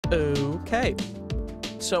Okay,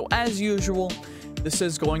 so as usual, this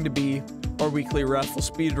is going to be our weekly raffle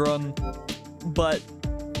speedrun, but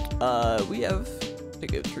we have to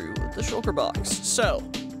go through the shulker box. So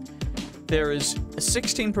there is a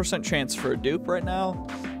 16% chance for a dupe right now,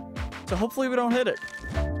 so hopefully we don't hit it.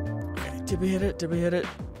 Okay, did we hit it? Did we hit it?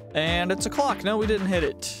 And it's a clock. No, we didn't hit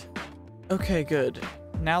it. Okay, good.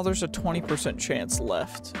 Now there's a 20% chance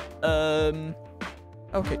left.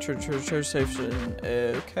 Okay, church station.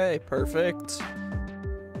 Okay, perfect.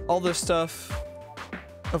 All this stuff.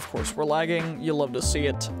 Of course, we're lagging. You love to see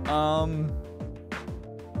it. Oh,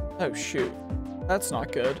 shoot. That's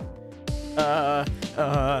not good.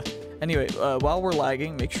 Anyway, while we're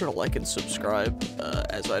lagging, make sure to like and subscribe,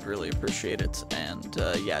 as I'd really appreciate it. And,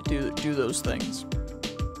 yeah, do those things.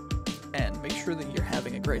 And make sure that you're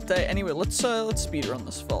having a great day. Anyway, let's speedrun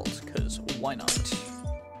this vault, because why not?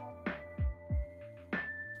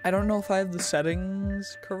 I don't know if I have the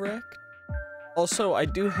settings correct. Also, I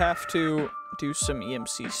do have to do some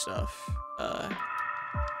EMC stuff.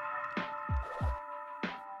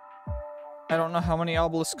 I don't know how many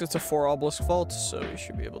obelisks. It's a 4 obelisk vault, so we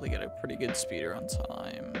should be able to get a pretty good speedrun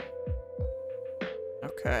time.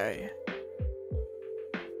 Okay.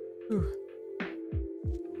 Whew.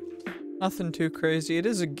 Nothing too crazy. It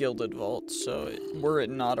is a gilded vault, so were it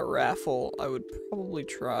not a raffle, I would probably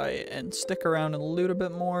try and stick around and loot a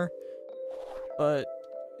bit more. But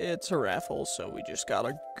it's a raffle, so we just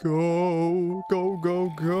gotta go.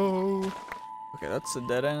 Okay, that's the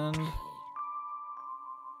dead end.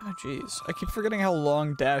 Oh, jeez. I keep forgetting how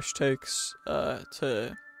long dash takes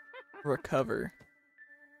to recover.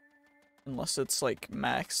 Unless it's, like,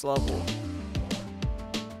 max level.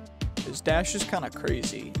 Because dash is kind of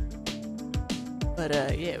crazy. But,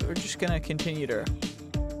 yeah, we're just gonna continue to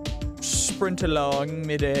sprint along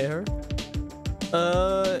midair.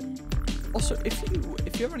 Also,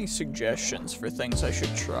 if you have any suggestions for things I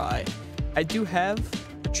should try, I do have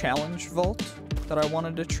a challenge vault that I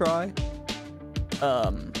wanted to try.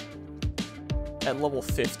 At level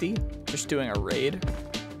 50, just doing a raid,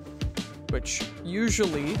 which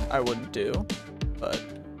usually I wouldn't do, but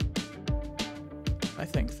I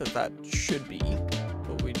think that should be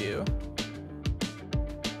what we do.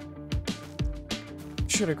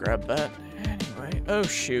 Should have grabbed that. Anyway, oh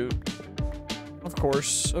shoot. Of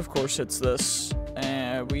course it's this.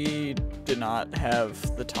 We did not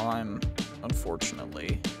have the time,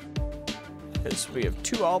 unfortunately. Because we have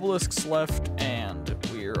 2 obelisks left, and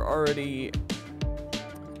we're already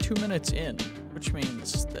 2 minutes in, which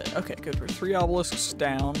means that, okay, good, we're 3 obelisks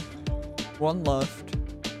down, 1 left,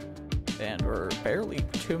 and we're barely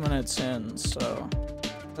 2 minutes in, so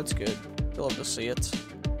that's good. You'll love to see it.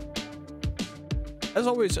 As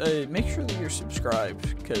always, make sure that you're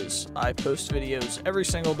subscribed, because I post videos every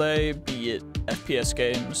single day, be it FPS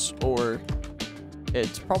games, or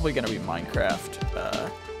it's probably going to be Minecraft,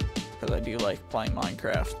 because I do like playing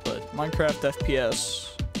Minecraft, but Minecraft,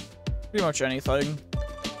 FPS, pretty much anything.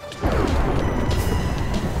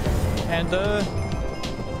 And,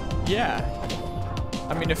 yeah.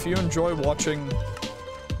 I mean, if you enjoy watching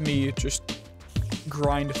me just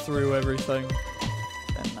grind through everything,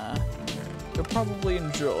 then, you'll probably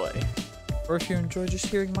enjoy. Or if you enjoy just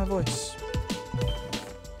hearing my voice.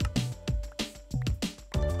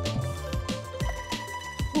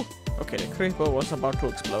 Whew. Okay, the creeper was about to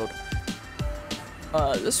explode.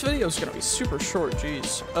 This video is gonna be super short,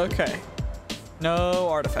 jeez. Okay. No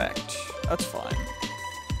artifact. That's fine.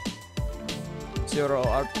 0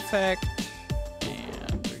 artifact.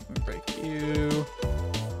 And we can break you.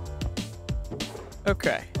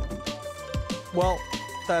 Okay. Well,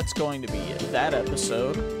 that's going to be that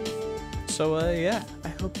episode. So, yeah, I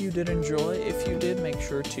hope you did enjoy. If you did, make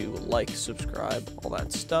sure to like, subscribe, all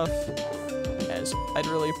that stuff, as I'd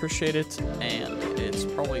really appreciate it, and it's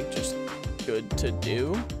probably just good to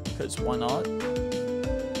do, because why not?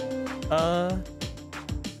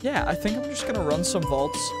 Yeah, I think I'm just gonna run some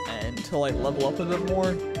vaults until I level up a bit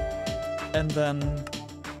more, and then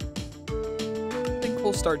I think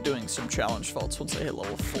we'll start doing some challenge vaults once I hit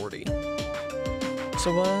level 40.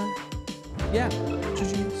 So, yeah,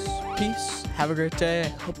 GG's, peace, have a great day, I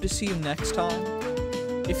hope to see you next time.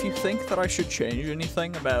 If you think that I should change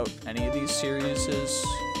anything about any of these series,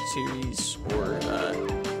 or,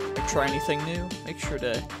 try anything new, make sure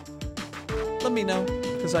to let me know,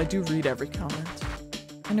 because I do read every comment.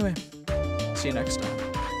 Anyway, see you next time.